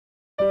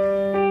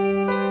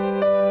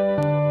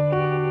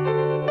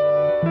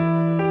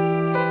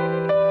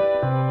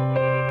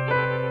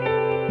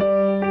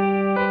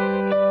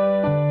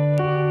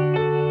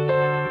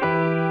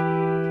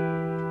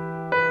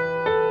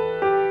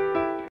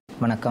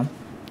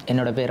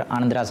என்னோட பேர்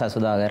ஆனந்தராசா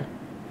சுதாகர்.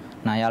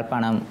 நான்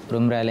யாழ்ப்பாணம்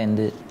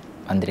ரும்ராலேருந்து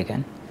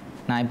வந்திருக்கேன்.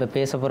 நான் இப்போ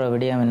பேச போகிற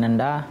விடயம்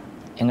என்னென்னா,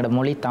 எங்களோட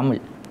மொழி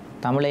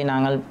தமிழை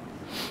நாங்கள்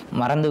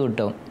மறந்து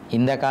விட்டோம்.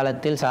 இந்த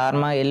காலத்தில்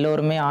சாதாரணமாக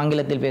எல்லோருமே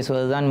ஆங்கிலத்தில்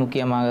பேசுவது தான்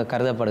முக்கியமாக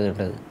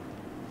கருதப்படுகின்றது.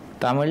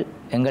 தமிழ்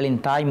எங்களின்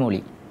தாய்மொழி.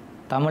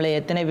 தமிழை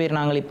எத்தனை பேர்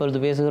நாங்கள் இப்பொழுது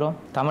பேசுகிறோம்?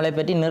 தமிழை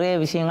பற்றி நிறைய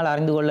விஷயங்கள்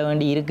அறிந்து கொள்ள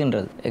வேண்டி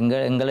இருக்கின்றது.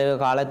 எங்களது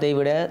காலத்தை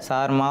விட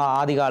சாதாரணமாக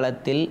ஆதி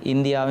காலத்தில்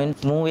இந்தியாவின்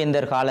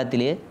மூவேந்தர்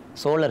காலத்திலே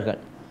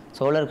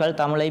சோழர்கள்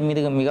தமிழை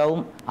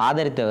மிகவும்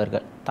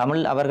ஆதரித்தவர்கள்.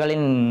 தமிழ்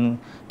அவர்களின்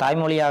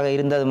தாய்மொழியாக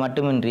இருந்தது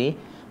மட்டுமின்றி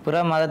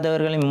பிற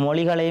மதத்தவர்களின்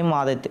மொழிகளையும்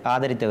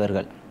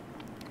ஆதரித்தவர்கள்.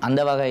 அந்த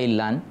வகையில்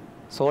தான்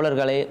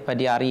சோழர்களை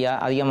பற்றி அறிய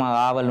அதிகமாக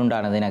ஆவல்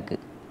உண்டானது எனக்கு.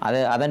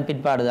 அதன்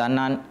பிற்பாடு தான்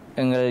நான்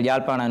எங்கள்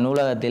யாழ்ப்பாண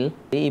நூலகத்தில்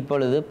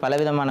இப்பொழுது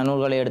பலவிதமான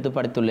நூல்களை எடுத்து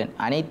படித்துள்ளேன்.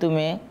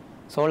 அனைத்துமே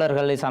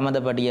சோழர்களை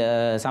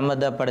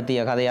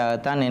சம்மந்தப்படுத்திய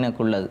கதையாகத்தான்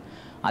எனக்குள்ளது.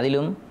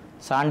 அதிலும்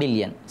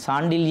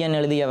சாண்டில்யன்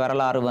எழுதிய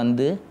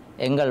வரலாறு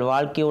எங்கள்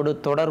வாழ்க்கையோடு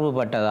தொடர்பு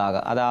பட்டதாக,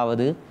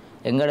 அதாவது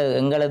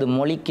எங்களது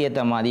மொழிக்கு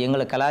ஏற்ற மாதிரி,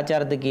 எங்கள்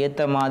கலாச்சாரத்துக்கு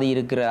ஏற்ற மாதிரி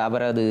இருக்கிற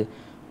அவரது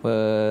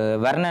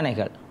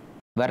வர்ணனைகள்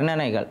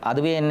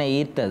அதுவே என்னை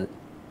ஈர்த்தது.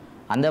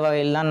 அந்த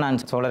வகையில் தான் நான்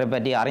சோழரை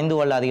பற்றி அறிந்து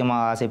கொள்ள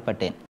அதிகமாக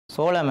ஆசைப்பட்டேன்.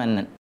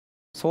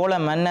 சோழ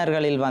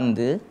மன்னர்களில்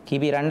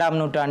கிபி 2ஆம்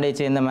நூற்றாண்டைச்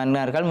சேர்ந்த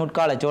மன்னர்கள்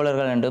முற்கால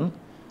சோழர்கள் என்றும்,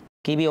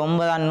 கிபி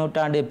 9ஆம்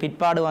நூற்றாண்டு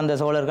பிற்பாடு வந்த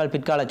சோழர்கள்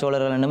பிற்கால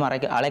சோழர்கள் என்றும்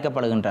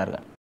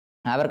அழைக்கப்படுகின்றார்கள்.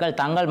 அவர்கள்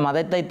தங்கள்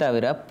மதத்தை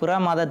தவிர பிற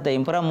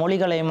மதத்தையும் பிற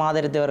மொழிகளையும்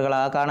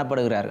ஆதரித்தவர்களாக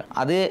காணப்படுகிறார்கள்.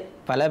 அது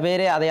பல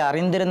பேரே அதை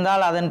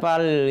அறிந்திருந்தால்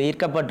அதன்பால்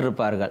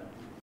ஈர்க்கப்பட்டிருப்பார்கள்.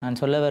 நான்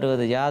சொல்ல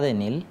வருவது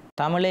யாதெனில்,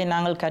 தமிழை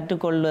நாங்கள்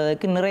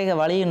கற்றுக்கொள்வதற்கு நிறைய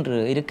வழி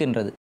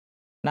இருக்கின்றது.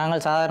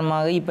 நாங்கள்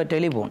சாதாரணமாக இப்போ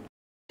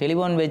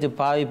டெலிஃபோன் பேச்சு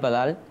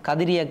பாவிப்பதால்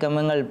கதிரியக்கம்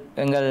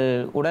எங்கள்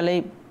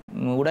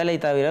உடலை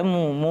தவிர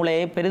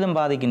மூளையை பெரிதும்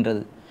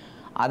பாதிக்கின்றது.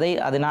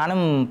 அது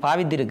நானும்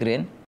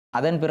பாவித்திருக்கிறேன்.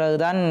 அதன்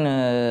பிறகுதான்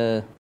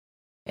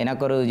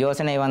எனக்கு ஒரு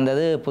யோசனை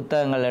வந்தது,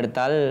 புத்தகங்கள்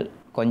எடுத்தால்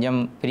கொஞ்சம்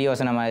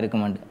பிரயோசனமாக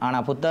இருக்குமென்று.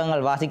 ஆனால்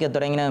புத்தகங்கள் வாசிக்க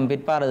தொடங்கின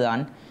பிற்பாடு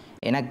தான்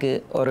எனக்கு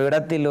ஒரு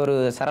இடத்தில் ஒரு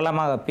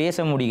சரளமாக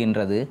பேச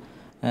முடிகின்றது,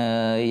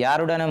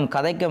 யாருடனும்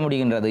கதைக்க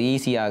முடிகின்றது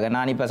ஈஸியாக.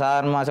 நான் இப்போ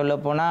சாதாரணமாக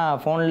சொல்லப்போனால்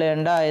ஃபோனில்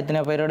இருந்தால்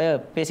எத்தனை பேரோட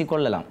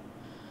பேசிக்கொள்ளலாம்.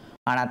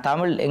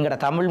 ஆனால் எங்களோட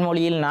தமிழ்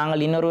மொழியில்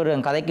நாங்கள்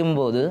இன்னொருவர்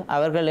கதைக்கும்போது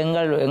அவர்கள்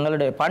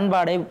எங்களுடைய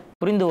பண்பாடை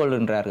புரிந்து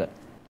கொள்கின்றார்கள்.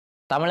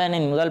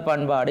 தமிழனின் முதல்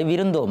பண்பாடு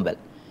விருந்தோம்பல்.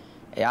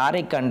 யாரை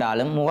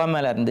கண்டாலும்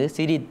முகமலர்ந்து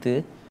சிரித்து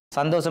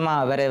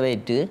சந்தோஷமாக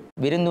வரவேற்று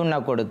விருந்துண்ண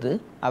கொடுத்து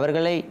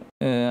அவர்களை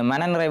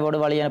மனநிறைவோடு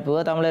வழி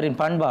அனுப்புவது தமிழரின்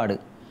பண்பாடு.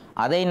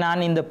 அதை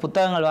நான் இந்த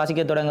புத்தகங்கள்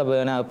வாசிக்க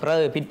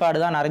பிற்பாடு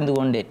தான் அறிந்து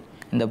கொண்டேன்.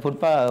 இந்த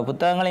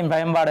புத்தகங்களின்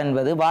பயன்பாடு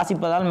என்பது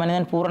வாசிப்பதால்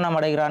மனிதன் பூரணம்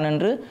அடைகிறான்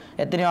என்று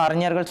எத்தனையோ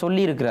அறிஞர்கள்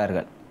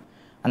சொல்லியிருக்கிறார்கள்.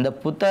 அந்த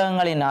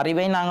புத்தகங்களின்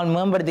அறிவை நாங்கள்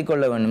மேம்படுத்தி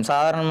கொள்ள வேண்டும்.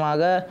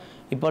 சாதாரணமாக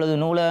இப்பொழுது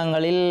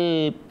நூலகங்களில்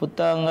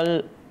புத்தகங்கள்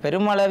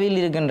பெருமளவில்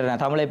இருக்கின்றன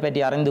தமிழை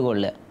பற்றி அறிந்து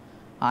கொள்ள.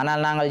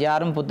 ஆனால் நாங்கள்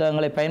யாரும்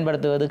புத்தகங்களை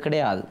பயன்படுத்துவது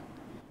கிடையாது.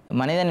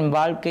 மனிதனின்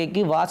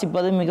வாழ்க்கைக்கு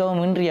வாசிப்பது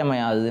மிகவும்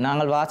இன்றியமையாதது.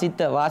 நாங்கள்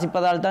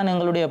வாசிப்பதால் தான்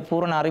எங்களுடைய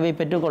பூரண அறிவை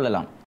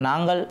பெற்றுக்கொள்ளலாம்.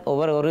 நாங்கள்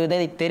ஒரு இதை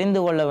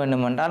தெரிந்து கொள்ள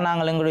வேண்டுமென்றால்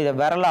நாங்கள் எங்களுடைய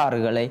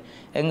வரலாறுகளை,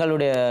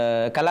 எங்களுடைய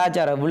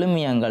கலாச்சார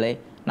விழுமியங்களை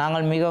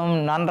நாங்கள் மிகவும்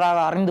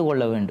நன்றாக அறிந்து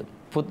கொள்ள வேண்டும்.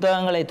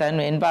 புத்தகங்களை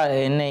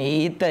என்னை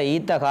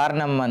ஈர்த்த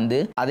காரணம்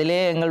அதிலே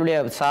எங்களுடைய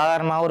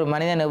சாதாரணமாக ஒரு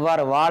மனிதன்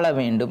எவ்வாறு வாழ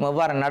வேண்டும்,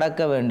 எவ்வாறு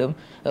நடக்க வேண்டும்,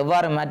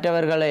 எவ்வாறு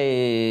மற்றவர்களை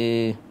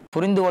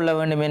புரிந்து கொள்ள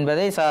வேண்டும்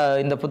என்பதை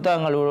இந்த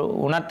புத்தகங்கள்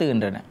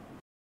உணர்த்துகின்றன.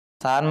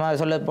 சாதாரணமாக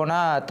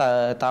சொல்லப்போனால்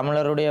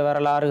தமிழருடைய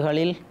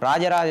வரலாறுகளில்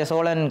ராஜராஜ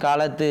சோழன்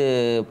காலத்து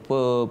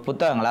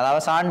புத்தகங்கள்,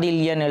 அதாவது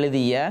சாண்டில்யன்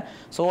எழுதிய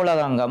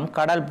சோழகங்கம்,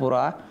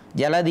 கடல்புறா,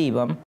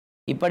 ஜலதீபம்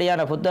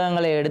இப்படியான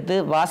புத்தகங்களை எடுத்து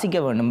வாசிக்க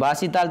வேண்டும்.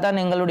 வாசித்தால்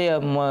தான் எங்களுடைய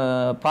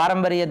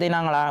பாரம்பரியத்தை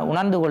நாங்கள்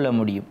உணர்ந்து கொள்ள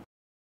முடியும்.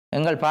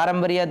 எங்கள்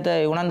பாரம்பரியத்தை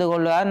உணர்ந்து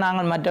கொள்வதால்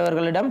நாங்கள்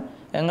மற்றவர்களிடம்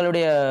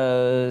எங்களுடைய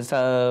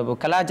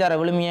கலாச்சார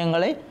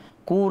விழுமியங்களை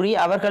கூறி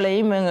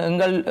அவர்களையும்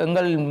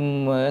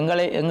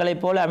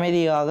எங்களைப் போல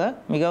அமைதியாக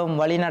மிகவும்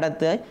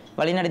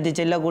வழிநடத்தி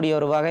செல்லக்கூடிய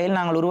ஒரு வகையில்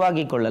நாங்கள்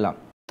உருவாக்கி கொள்ளலாம்.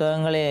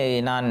 புத்தகங்களை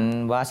நான்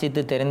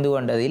வாசித்து தெரிந்து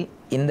கொண்டதில்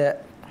இந்த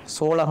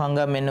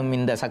சோழகங்கம் என்னும்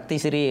இந்த சக்தி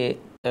ஸ்ரீ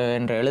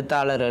என்ற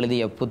எழுத்தாளர்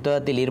எழுதிய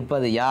புத்தகத்தில்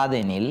இருப்பது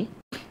யாதெனில்,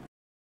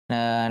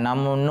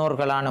 நம்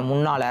முன்னோர்களான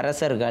முன்னாள்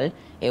அரசர்கள்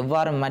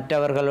எவ்வாறு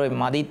மற்றவர்களை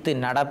மதித்து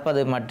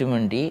நடப்பது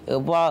மட்டுமின்றி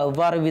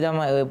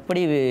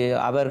எப்படி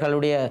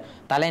அவர்களுடைய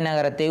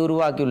தலைநகரத்தை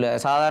உருவாக்கியுள்ள.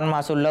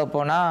 சாதாரணமாக சொல்ல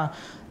போனால்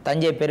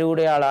தஞ்சை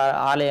பெருவுடையார்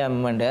ஆலயம்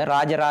என்ற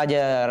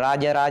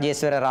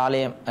ராஜராஜேஸ்வரர்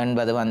ஆலயம்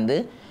என்பது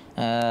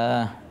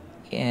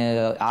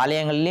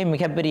ஆலயங்களிலே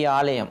மிகப்பெரிய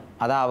ஆலயம்.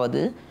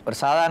 அதாவது ஒரு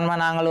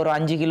சாதாரணமாக நாங்கள் ஒரு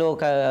 5 கிலோ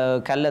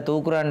கல்லை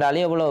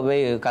தூக்குறோண்டாலே எவ்வளோ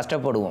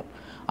கஷ்டப்படுவோம்.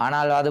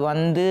 ஆனால் அது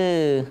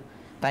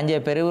தஞ்சை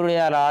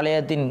பெருவுடையார்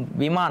ஆலயத்தின்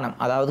விமானம்,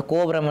 அதாவது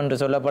கோபுரம் என்று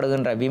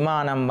சொல்லப்படுகின்ற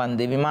விமானம்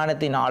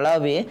விமானத்தின்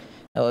அளவே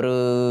ஒரு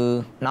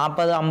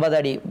 40-50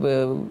 அடி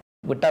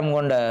விட்டம்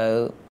கொண்ட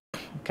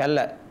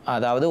கல்லை,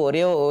 அதாவது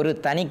ஒரே ஒரு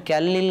தனி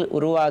கல்லில்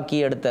உருவாக்கி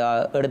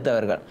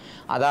எடுத்தவர்கள்.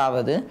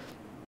 அதாவது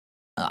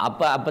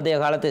அப்போதைய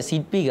காலத்து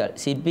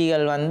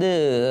சிற்பிகள் வந்து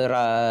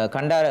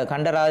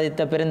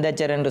கண்டராதித்த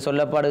பெருந்தச்சர் என்று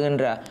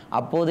சொல்லப்படுகின்ற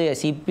அப்போதைய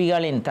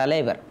சிற்பிகளின்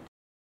தலைவர்.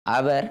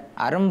 அவர்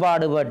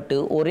அரும்பாடுபட்டு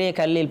ஒரே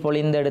கல்லில்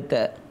பொழிந்தெடுத்த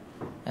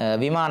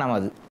விமானம்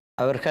அது.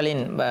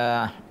 அவர்களின்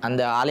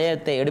அந்த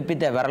ஆலயத்தை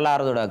எடுப்பித்த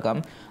வரலாறு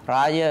தொடக்கம்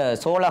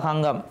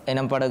சோழகங்கம்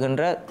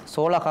எனப்படுகின்ற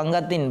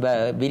சோழகங்கத்தின்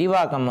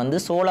விரிவாக்கம் வந்து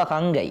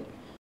சோழகங்கை.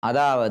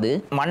 அதாவது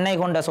மண்ணை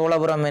கொண்ட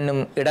சோழபுரம்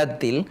என்னும்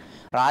இடத்தில்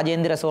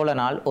ராஜேந்திர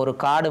சோழனால் ஒரு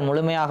காடு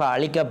முழுமையாக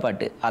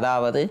அழிக்கப்பட்டு,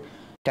 அதாவது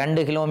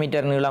 2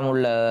 கிலோமீட்டர்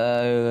நீளமுள்ள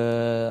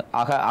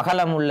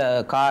அகலமுள்ள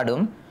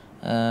காடும்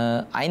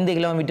 5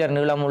 கிலோமீட்டர்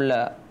நீளமுள்ள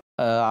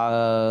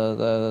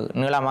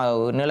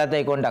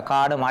நிலத்தை கொண்ட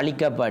காடும்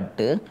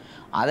அழிக்கப்பட்டு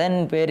அதன்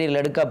பேரில்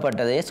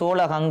எடுக்கப்பட்டதே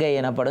சோழகங்கை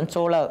எனப்படும்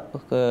சோழ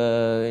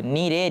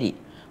நீரேரி.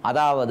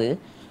 அதாவது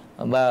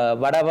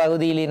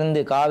வடபகுதியிலிருந்து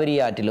காவிரி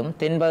ஆற்றிலும்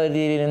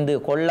தென்பகுதியிலிருந்து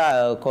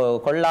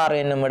கொள்ளாறு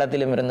என்னும்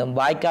இடத்திலும் இருந்தும்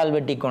வாய்க்கால்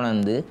வெட்டி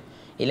கொண்டு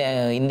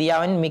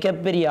இந்தியாவின்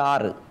மிகப்பெரிய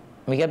ஆறு,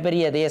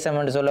 மிகப்பெரிய தேசம்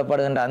என்று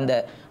சொல்லப்படுகின்ற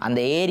அந்த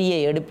ஏரியை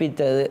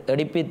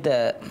எடுப்பித்த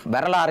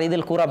வரலாறு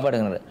இதில்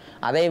கூறப்படுகிறது.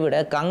 அதைவிட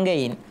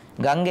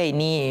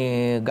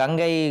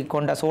கங்கை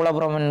கொண்ட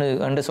சோழபுரம்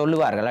என்று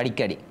சொல்லுவார்கள்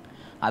அடிக்கடி.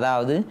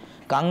 அதாவது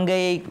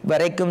கங்கை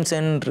வரைக்கும்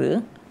சென்று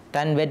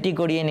தன் வெற்றி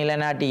கொடியை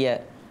நிலைநாட்டிய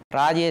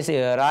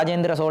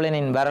ராஜேந்திர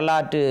சோழனின்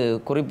வரலாற்று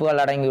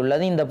குறிப்புகள்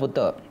அடங்கியுள்ளது இந்த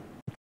புத்தகம்.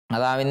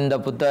 அதாவது இந்த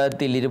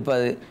புத்தகத்தில்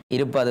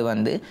இருப்பது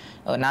வந்து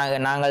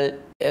நாங்கள்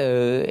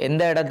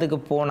எந்த இடத்துக்கு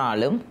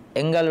போனாலும்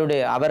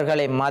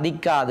அவர்களை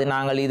மதிக்காது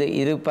நாங்கள்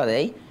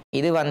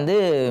இது வந்து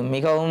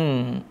மிகவும்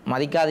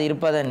மதிக்காது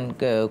இருப்பதன்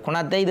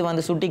குணத்தை இது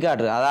வந்து சுட்டி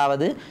காட்டுறது.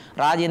 அதாவது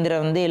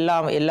ராஜேந்திரன் வந்து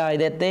எல்லா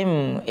இதத்தையும்,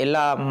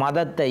 எல்லா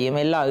மதத்தையும்,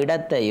 எல்லா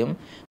இடத்தையும்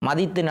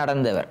மதித்து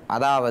நடந்தவர்.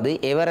 அதாவது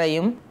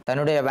எவரையும்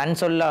தன்னுடைய வன்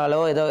சொல்லாலோ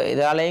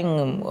இதாலேயும்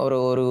ஒரு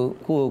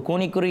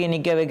கூனிக்குறுகி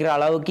நிற்க வைக்கிற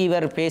அளவுக்கு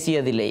இவர்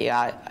பேசியதில்லை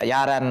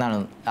யாராக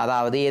இருந்தாலும்.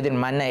 அதாவது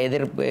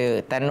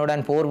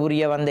தன்னுடன் போர்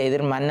புரிய வந்த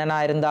எதிர்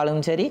மன்னனாக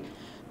இருந்தாலும் சரி,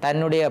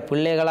 தன்னுடைய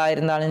பிள்ளைகளாக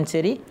இருந்தாலும்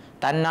சரி,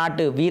 தன்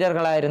நாட்டு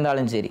வீரர்களாக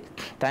இருந்தாலும் சரி,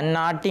 தன்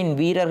நாட்டின்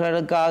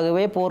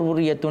வீரர்களுக்காகவே போர்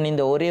புரிய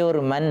துணிந்த ஒரே ஒரு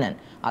மன்னன்.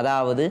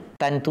 அதாவது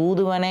தன்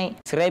தூதுவனை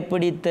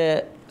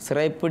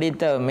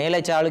சிறைப்பிடித்த மேலை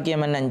சாளுக்கிய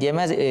மன்னன்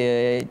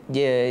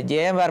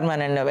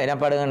ஜெயவர்மன்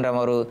எனப்படுகின்ற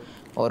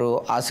ஒரு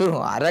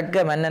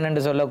அரக்க மன்னன்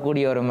என்று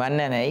சொல்லக்கூடிய ஒரு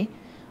மன்னனை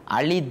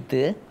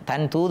அழித்து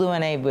தன்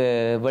தூதுவனை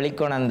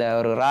வெளிக்கொணர்ந்த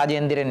ஒரு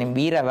ராஜேந்திரனின்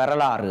வீர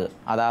வரலாறு,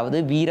 அதாவது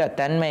வீர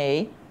தன்மையை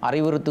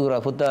அறிவுறுத்துகிற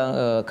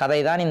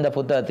கதை தான் இந்த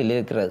புத்தகத்தில்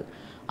இருக்கிறது.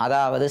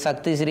 அதாவது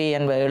சக்தி ஸ்ரீ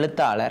என்ற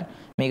எழுத்தாளர்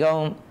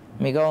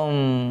மிகவும்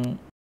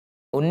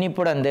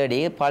உன்னிப்புடன் தேடி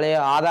பழைய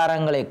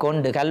ஆதாரங்களை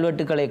கொண்டு,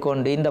 கல்வெட்டுக்களை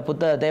கொண்டு இந்த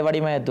புத்தகத்தை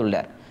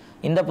வடிவமைத்துள்ளார்.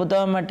 இந்த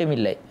புத்தகம்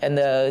மட்டுமில்லை,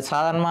 இந்த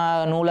சாதாரண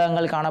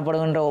நூலகங்கள்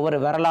காணப்படுகின்ற ஒவ்வொரு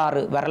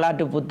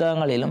வரலாற்று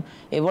புத்தகங்களிலும்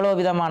எவ்வளோ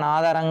விதமான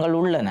ஆதாரங்கள்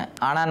உள்ளன.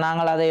 ஆனால்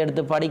நாங்கள் அதை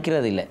எடுத்து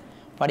படிக்கிறதில்லை.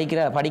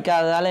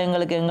 படிக்காததால்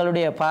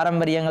எங்களுடைய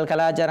பாரம்பரியங்கள்,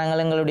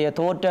 கலாச்சாரங்கள், எங்களுடைய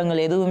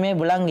தோற்றங்கள் எதுவுமே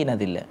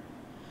விளங்கினதில்லை.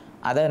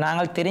 அதை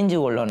நாங்கள் தெரிஞ்சு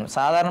கொள்ளணும்.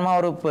 சாதாரணமாக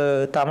ஒரு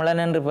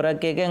தமிழன் என்று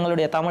பிறக்கேக்க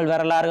எங்களுடைய தமிழ்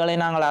வரலாறுகளை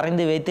நாங்கள்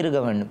அறிந்து வைத்திருக்க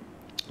வேண்டும்.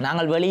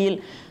 நாங்கள் வெளியில்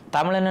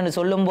தமிழன் என்று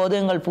சொல்லும்போது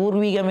எங்கள்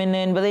பூர்வீகம்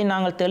என்ன என்பதை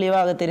நாங்கள்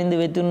தெளிவாக தெரிந்து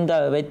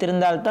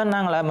வைத்திருந்தால்தான்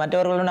நாங்கள்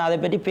மற்றவர்களுடன் அதை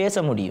பற்றி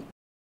பேச முடியும்.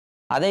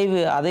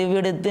 அதை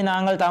விடுத்து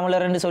நாங்கள்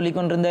தமிழர் என்று சொல்லி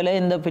கொண்டிருந்தாலே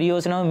எந்த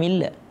பிரயோசனமும்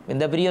இல்லை,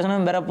 எந்த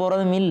பிரயோசனமும்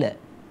பெறப்போகிறதும் இல்லை.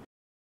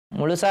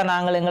 முழுசாக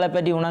நாங்கள் எங்களை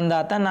பற்றி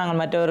உணர்ந்தால்தான் நாங்கள்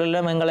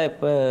மற்றவர்களிடம்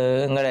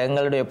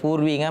எங்களுடைய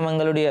பூர்வீகம்,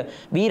 எங்களுடைய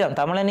வீரம்.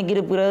 தமிழனுக்கு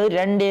இருக்கிறது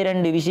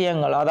 2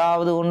 விஷயங்கள்.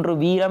 அதாவது ஒன்று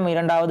வீரம்,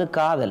 2வது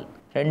காதல்.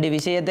 2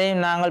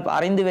 விஷயத்தையும் நாங்கள்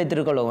அறிந்து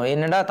வைத்திருக்கிறோம்.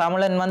 என்னடா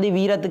தமிழன் வந்து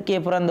வீரத்துக்கே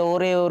பிறந்த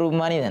ஒரே ஒரு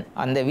மனிதன்.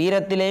 அந்த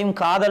வீரத்திலேயும்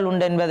காதல்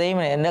உண்டு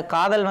என்பதையும், இந்த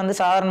காதல் வந்து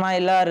சாதாரணமாக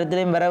எல்லா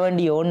இடத்துலையும் பெற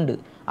வேண்டிய உண்டு.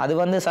 அது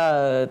வந்து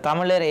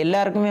தமிழர்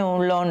எல்லாருக்குமே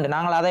உள்ள உண்டு.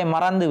 நாங்கள் அதை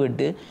மறந்து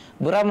விட்டு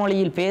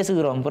புறமொழியில்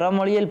பேசுகிறோம்.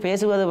 புறமொழியில்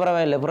பேசுவது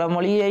பரவாயில்லை,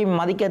 புறமொழியை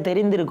மதிக்க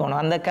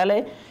தெரிந்திருக்கணும். அந்த கலை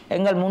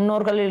எங்கள்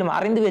முன்னோர்களிடம்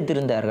அறிந்து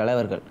வைத்திருந்தார்கள்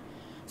அவர்கள்.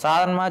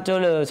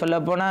 சாதாரணமாக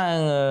சொல்லப்போனால்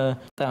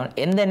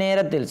எந்த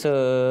நேரத்தில்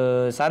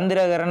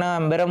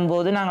சந்திரகிரகணம்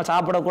பெறும்போது நாங்கள்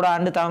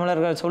சாப்பிடக்கூடாது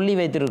தமிழர்கள் சொல்லி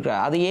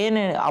வைத்திருக்கிறார். அது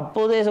ஏன்னு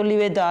அப்போதே சொல்லி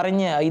வைத்து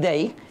அறிஞ இதை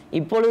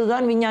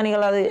இப்பொழுதுதான்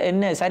விஞ்ஞானிகள் அது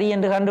என்ன சரி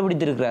என்று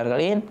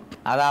கண்டுபிடித்திருக்கிறார்கள். ஏன்?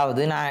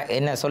 அதாவது நான்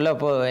என்ன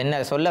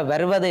சொல்ல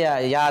வருவது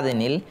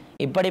யாதெனில்,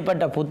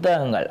 இப்படிப்பட்ட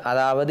புத்தகங்கள்,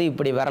 அதாவது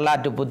இப்படி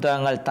வரலாற்று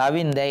புத்தகங்கள்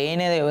தவிர்ந்த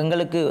ஏனைய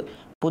எங்களுக்கு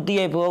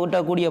புத்தியை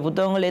போகட்டக்கூடிய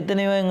புத்தகங்கள்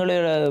எத்தனையோ எங்களுடைய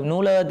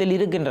நூலகத்தில்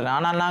இருக்கின்றன.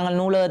 ஆனால் நாங்கள்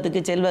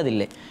நூலகத்துக்கு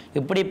செல்வதில்லை.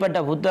 இப்படிப்பட்ட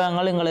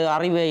புத்தகங்கள் எங்கள்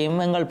அறிவையும்,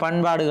 எங்கள்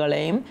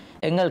பண்பாடுகளையும்,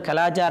 எங்கள்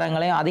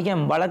கலாச்சாரங்களையும்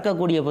அதிகம்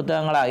வளர்க்கக்கூடிய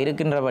புத்தகங்களாக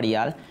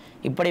இருக்கின்றபடியால்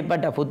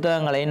இப்படிப்பட்ட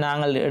புத்தகங்களை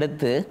நாங்கள்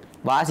எடுத்து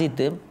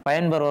வாசித்து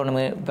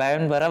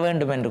பயன்பெற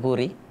வேண்டும் என்று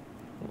கூறி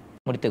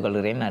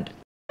முடித்துக்கொள்கிறேன். நன்றி.